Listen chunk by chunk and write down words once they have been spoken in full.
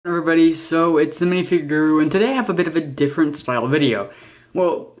Everybody, so it's the Minifigure Guru, and today I have a bit of a different style video.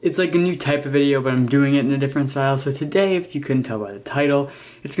 Well, it's like a new type of video, but I'm doing it in a different style. So today, if you couldn't tell by the title,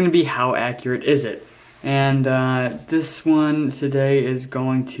 it's going to be How Accurate Is It? And this one today is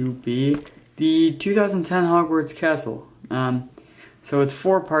going to be the 2010 Hogwarts Castle. So it's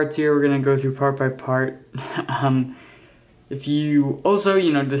 4 parts here. We're going to go through part by part. If you also,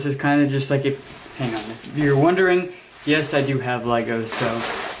 this is kind of just like if you're wondering, yes, I do have Legos,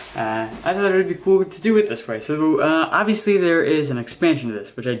 so I thought it would be cool to do it this way. So obviously there is an expansion to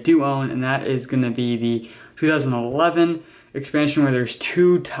this, which I do own, and that is going to be the 2011 expansion where there's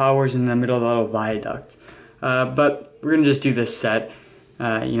 2 towers in the middle of the little viaduct. But we're going to just do this set.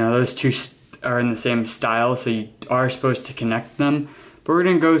 Those 2 are in the same style, so you are supposed to connect them. But we're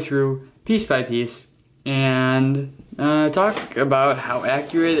going to go through piece by piece and talk about how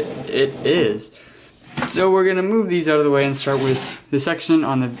accurate it is. So we're going to move these out of the way and start with the section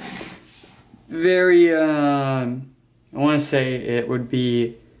on the very, I want to say it would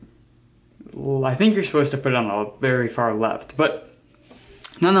be, I think you're supposed to put it on the very far left, but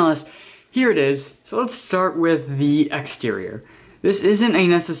nonetheless, here it is. So let's start with the exterior. This isn't a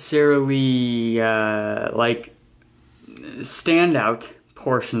necessarily, standout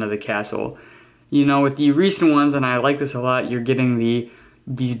portion of the castle. With the recent ones, and I like this a lot, you're getting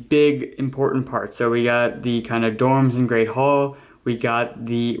these big important parts. So we got the kind of dorms in Great Hall. We got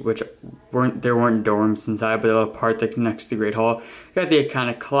there weren't dorms inside, but a little part that connects to the Great Hall. We got the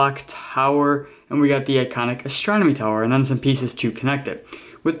iconic clock tower, and we got the iconic astronomy tower, and then some pieces to connect it.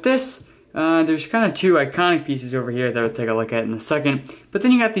 With this, there's kind of 2 iconic pieces over here that I'll take a look at in a second. But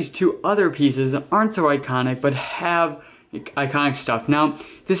then you got these 2 other pieces that aren't so iconic, but have iconic stuff. Now,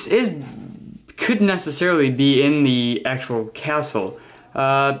 this could necessarily be in the actual castle.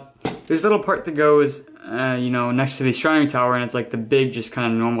 There's a little part that goes, next to the astronomy tower, and it's like the big, just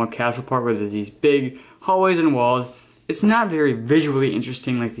kind of normal castle part where there's these big hallways and walls. It's not very visually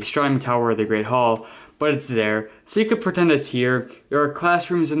interesting like the astronomy tower or the Great Hall, but it's there. So you could pretend it's here. There are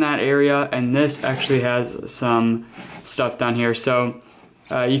classrooms in that area, and this actually has some stuff down here, so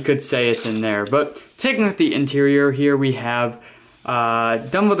you could say it's in there. But taking a look at the interior here, we have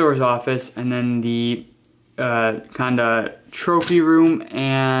Dumbledore's office, and then the kind of trophy room,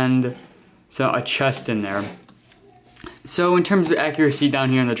 and so a chest in there. So in terms of accuracy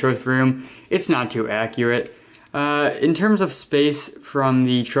down here in the trophy room, it's not too accurate. In terms of space from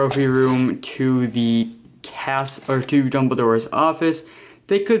the trophy room to the to Dumbledore's office,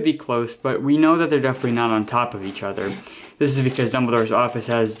 they could be close, but we know that they're definitely not on top of each other. This is because Dumbledore's office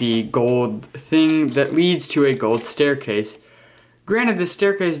has the gold thing that leads to a gold staircase. Granted, this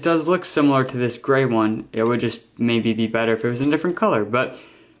staircase does look similar to this gray one. It would just maybe be better if it was in a different color, but,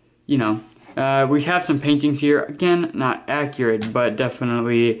 we have some paintings here. Again, not accurate, but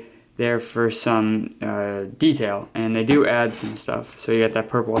definitely there for some detail, and they do add some stuff. So you got that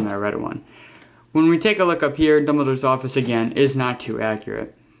purple and that red one. When we take a look up here, Dumbledore's office, again, is not too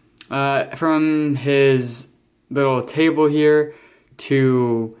accurate. From his little table here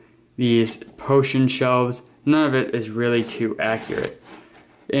to these potion shelves, none of it is really too accurate.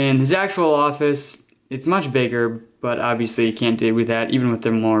 In his actual office, it's much bigger, but obviously you can't do with that, even with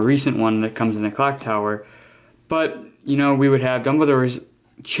the more recent one that comes in the clock tower. But, we would have Dumbledore's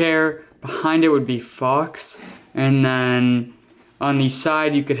chair, behind it would be Fawkes, and then on the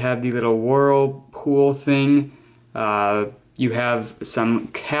side you could have the little whirlpool thing. You have some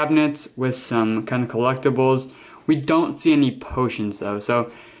cabinets with some kind of collectibles. We don't see any potions though,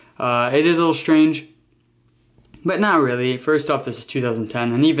 so it is a little strange. But not really. First off, this is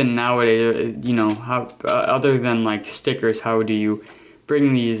 2010, and even nowadays, how other than like stickers, how do you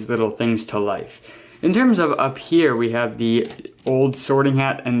bring these little things to life? In terms of up here, we have the old Sorting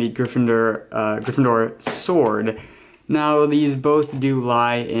Hat and the Gryffindor sword. Now, these both do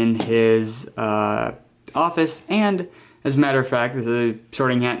lie in his office, and as a matter of fact, the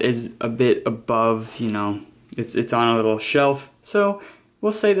Sorting Hat is a bit above. It's on a little shelf, so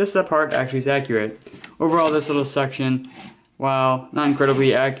we'll say this part actually is accurate. Overall, this little section, while not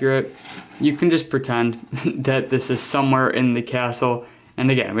incredibly accurate, you can just pretend that this is somewhere in the castle.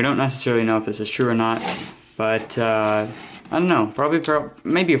 And again, we don't necessarily know if this is true or not, but I don't know,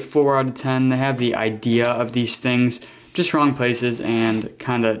 maybe a 4 out of 10. They have the idea of these things, just wrong places and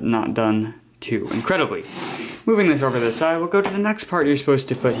kind of not done too incredibly. Moving this over to the side, we'll go to the next part you're supposed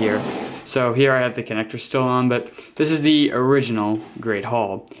to put here. So here I have the connector still on, but this is the original Great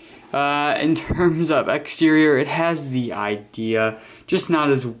Hall. In terms of exterior, it has the idea, just not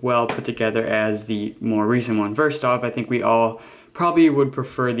as well put together as the more recent one. First off, I think we all probably would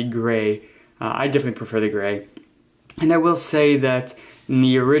prefer the gray. I definitely prefer the gray. And I will say that in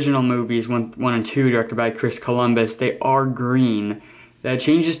the original movies, 1 and 2, directed by Chris Columbus, they are green. That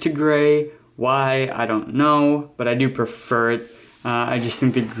changes to gray. Why? I don't know, but I do prefer it. I just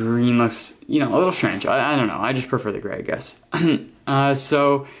think the green looks, a little strange. I don't know. I just prefer the gray, I guess.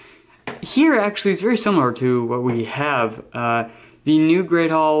 So here, actually, it's very similar to what we have. The new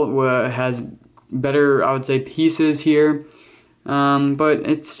Great Hall has better, I would say, pieces here, but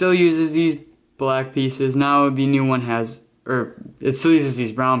it still uses these black pieces. Now the new one has, it still uses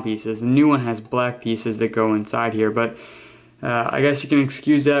these brown pieces. The new one has black pieces that go inside here, but I guess you can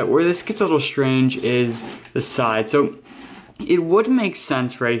excuse that. Where this gets a little strange is the side. So it would make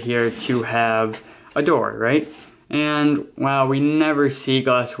sense right here to have a door, right? And wow, we never see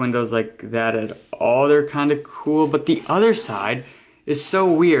glass windows like that at all. They're kind of cool, but the other side is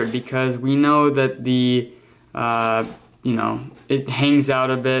so weird because we know that the, it hangs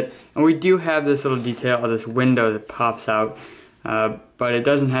out a bit. And we do have this little detail of this window that pops out, but it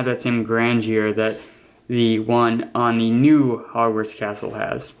doesn't have that same grandeur that the one on the new Hogwarts castle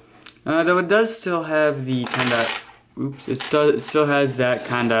has. Though it does still have the kind of, it still has that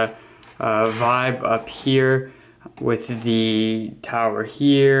kind of vibe up here with the tower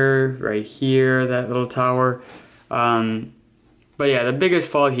here, right here, that little tower. But yeah, the biggest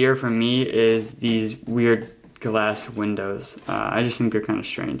fault here for me is these weird glass windows. I just think they're kind of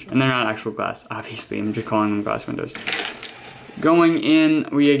strange. And they're not actual glass, obviously. I'm just calling them glass windows. Going in,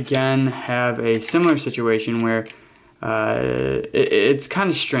 we again have a similar situation where it's kind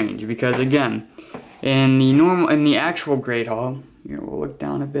of strange because, again, in the actual Great Hall, here we'll look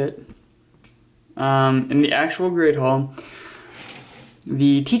down a bit. In the actual Great Hall,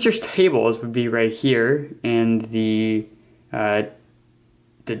 the teachers' tables would be right here, and the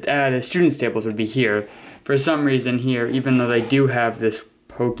students' tables would be here. For some reason here, even though they do have this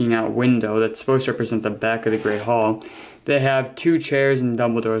poking out window that's supposed to represent the back of the Great Hall, they have 2 chairs and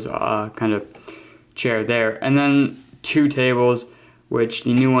Dumbledore's kind of chair there. And then 2 tables, which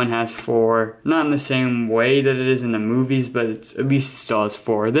the new one has 4, not in the same way that it is in the movies, but at least it still has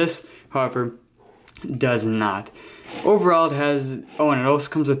 4. This, however, does not. Overall, it has, and it also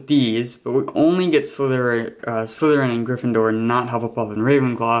comes with these, but we only get Slytherin and Gryffindor, not Hufflepuff and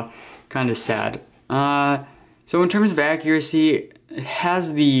Ravenclaw. Kind of sad. So in terms of accuracy, it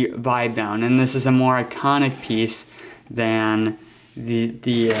has the vibe down, and this is a more iconic piece than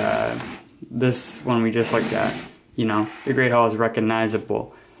this one we just looked at. The Great Hall is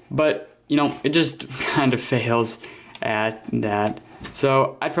recognizable, but it just kind of fails at that.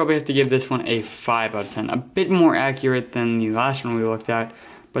 So I'd probably have to give this one a 5 out of 10. A bit more accurate than the last one we looked at,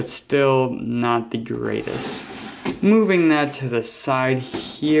 but still not the greatest. Moving that to the side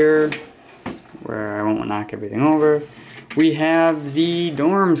here, where I won't knock everything over, we have the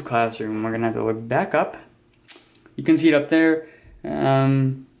dorms classroom. We're going to have to look back up. You can see it up there.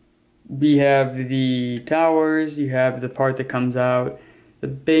 We have the towers, you have the part that comes out, the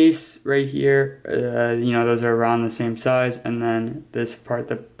base right here, those are around the same size, and then this part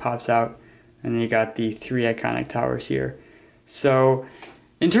that pops out, and then you got the 3 iconic towers here. So,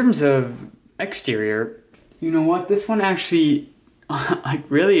 in terms of exterior, you know what, this one actually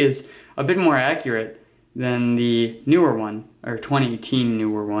really is a bit more accurate than the newer one, or 2018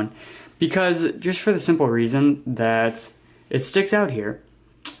 newer one, because just for the simple reason that it sticks out here.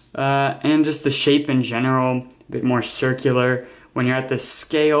 And just the shape in general, a bit more circular. When you're at the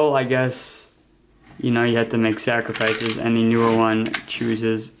scale, I guess, you have to make sacrifices, and the newer one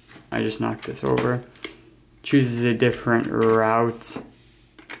chooses, I just knocked this over, chooses a different route.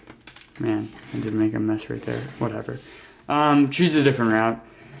 Man, I did make a mess right there, whatever. Chooses a different route.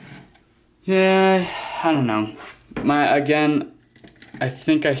 Yeah, I don't know. Again, I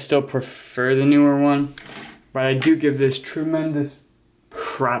think I still prefer the newer one, but I do give this tremendous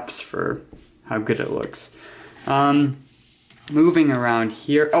props for how good it looks. Moving around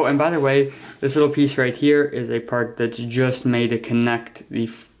here. Oh, and by the way, this little piece right here is a part that's just made to connect the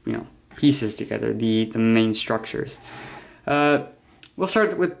pieces together, the main structures. We'll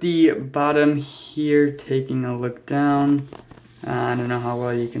start with the bottom here, taking a look down. I don't know how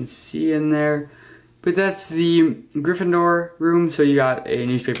well you can see in there, but that's the Gryffindor room. So you got a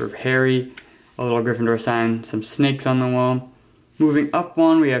newspaper of Harry, a little Gryffindor sign, some snakes on the wall. Moving up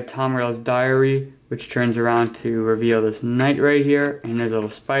one, we have Tom Riddle's diary, which turns around to reveal this knight right here, and there's a little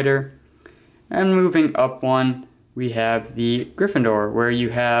spider. And moving up one, we have the Gryffindor, where you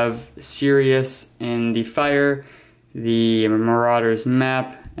have Sirius in the fire, the Marauders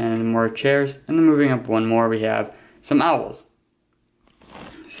map, and more chairs. And then moving up one more, we have some owls.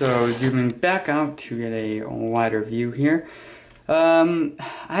 So zooming back out to get a wider view here. I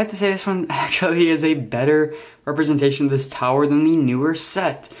have to say this one actually is a better representation of this tower than the newer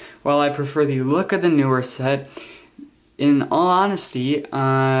set. While I prefer the look of the newer set, in all honesty,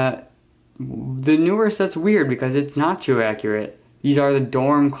 the newer set's weird because it's not too accurate. These are the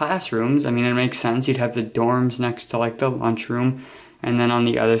dorm classrooms. I mean, it makes sense. You'd have the dorms next to like the lunchroom, and then on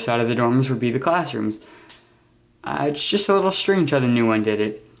the other side of the dorms would be the classrooms. It's just a little strange how the new one did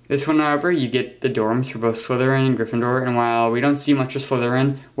it. This one, however, you get the dorms for both Slytherin and Gryffindor, and while we don't see much of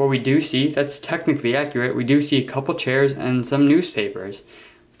Slytherin, what we do see, that's technically accurate, we do see a couple chairs and some newspapers.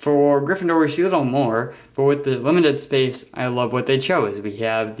 For Gryffindor, we see a little more, but with the limited space, I love what they chose. We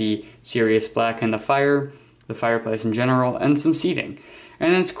have the Sirius Black and the fireplace in general, and some seating.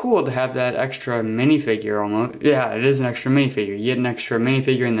 And it's cool to have that extra minifigure almost. Yeah, it is an extra minifigure. You get an extra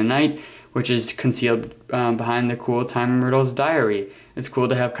minifigure in the night, which is concealed behind the cool Time Riddle's diary. It's cool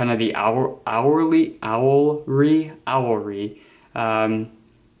to have kind of the owlry,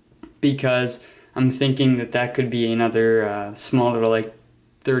 because I'm thinking that could be another small little like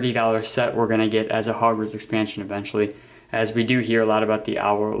 $30 set we're gonna get as a Hogwarts expansion eventually, as we do hear a lot about the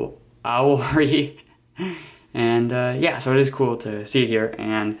owlry. And yeah, so it is cool to see it here,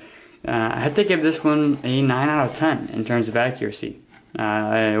 and I have to give this one a 9 out of 10 in terms of accuracy.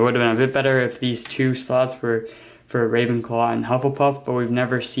 It would have been a bit better if these two slots were for Ravenclaw and Hufflepuff, but we've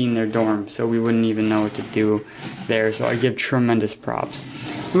never seen their dorm, so we wouldn't even know what to do there, so I give tremendous props.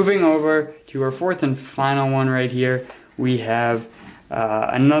 Moving over to our fourth and final one right here, we have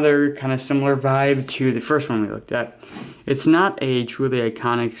another kind of similar vibe to the first one we looked at. It's not a truly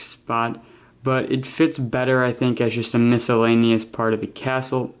iconic spot, but it fits better, I think, as just a miscellaneous part of the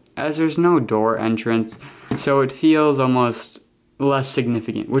castle, as there's no door entrance, so it feels almost less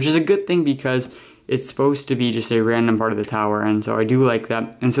significant, which is a good thing because it's supposed to be just a random part of the tower, and so I do like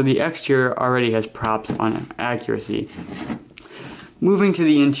that. And so the exterior already has props on accuracy. Moving to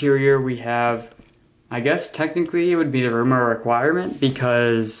the interior, we have, I guess technically it would be the room of requirement,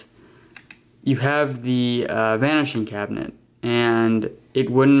 because you have the vanishing cabinet, and it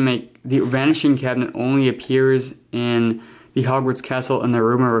wouldn't make, the vanishing cabinet only appears in the Hogwarts castle in the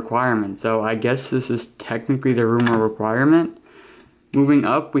room of requirement, so I guess this is technically the room of requirement. Moving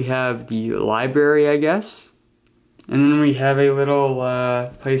up, we have the library, I guess. And then we have a little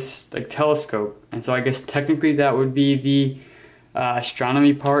place, like telescope. And so I guess technically that would be the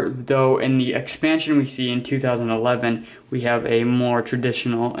astronomy part, though in the expansion we see in 2011, we have a more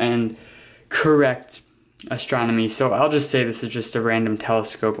traditional and correct astronomy. So I'll just say this is just a random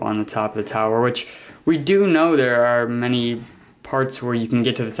telescope on the top of the tower, which we do know there are many parts where you can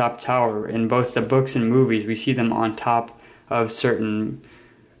get to the top tower. In both the books and movies, we see them on top of certain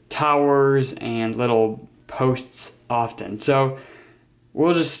towers and little posts often. So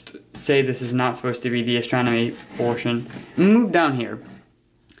we'll just say this is not supposed to be the astronomy portion. And move down here.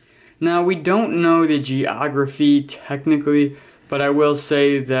 Now we don't know the geography technically, but I will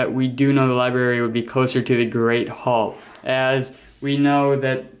say that we do know the library would be closer to the Great Hall, as we know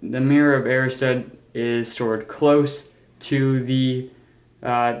that the Mirror of Erised is stored close to the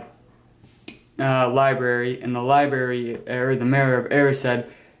library, and the library, or the Mirror of Erised,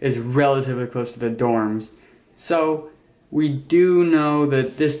 is relatively close to the dorms. So we do know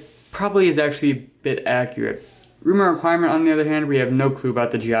that this probably is actually a bit accurate. Room of requirement, on the other hand, we have no clue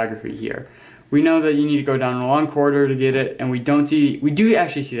about the geography here. We know that you need to go down a long corridor to get it, and we do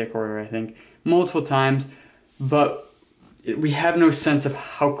actually see that corridor, I think, multiple times, but we have no sense of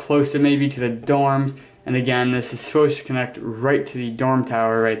how close it may be to the dorms. And again, this is supposed to connect right to the dorm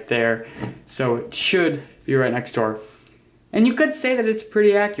tower right there, so it should be right next door. And you could say that it's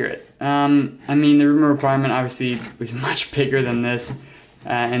pretty accurate. I mean, the room requirement obviously was much bigger than this,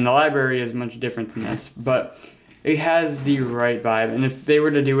 and the library is much different than this, but it has the right vibe. And if they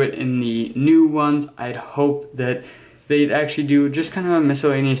were to do it in the new ones, I'd hope that they'd actually do just kind of a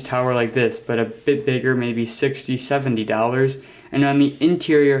miscellaneous tower like this, but a bit bigger, maybe $60, $70. And on the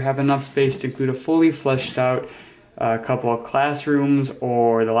interior have enough space to include a fully fleshed out couple of classrooms,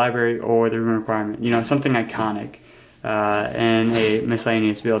 or the library, or the room requirement. You know, something iconic and a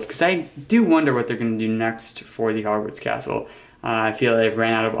miscellaneous build. Because I do wonder what they're going to do next for the Hogwarts castle. I feel they've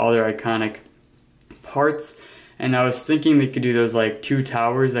ran out of all their iconic parts. And I was thinking they could do those like two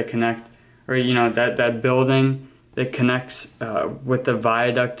towers that connect, or you know, that building that connects with the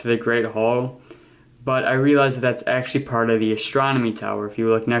viaduct to the Great Hall. But I realized that that's actually part of the astronomy tower. If you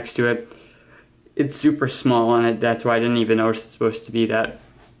look next to it, it's super small, and that's why I didn't even notice it's supposed to be that.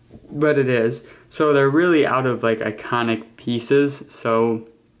 But it is. So they're really out of like iconic pieces. So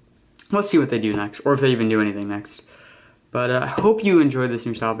let's see what they do next, or if they even do anything next. But I hope you enjoyed this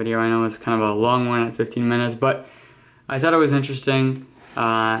new style video. I know it's kind of a long one at 15 minutes, but I thought it was interesting.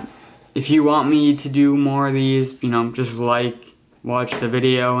 If you want me to do more of these, you know, just watch the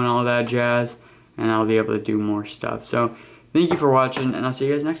video and all that jazz, and I'll be able to do more stuff. So thank you for watching, and I'll see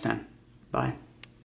you guys next time. Bye.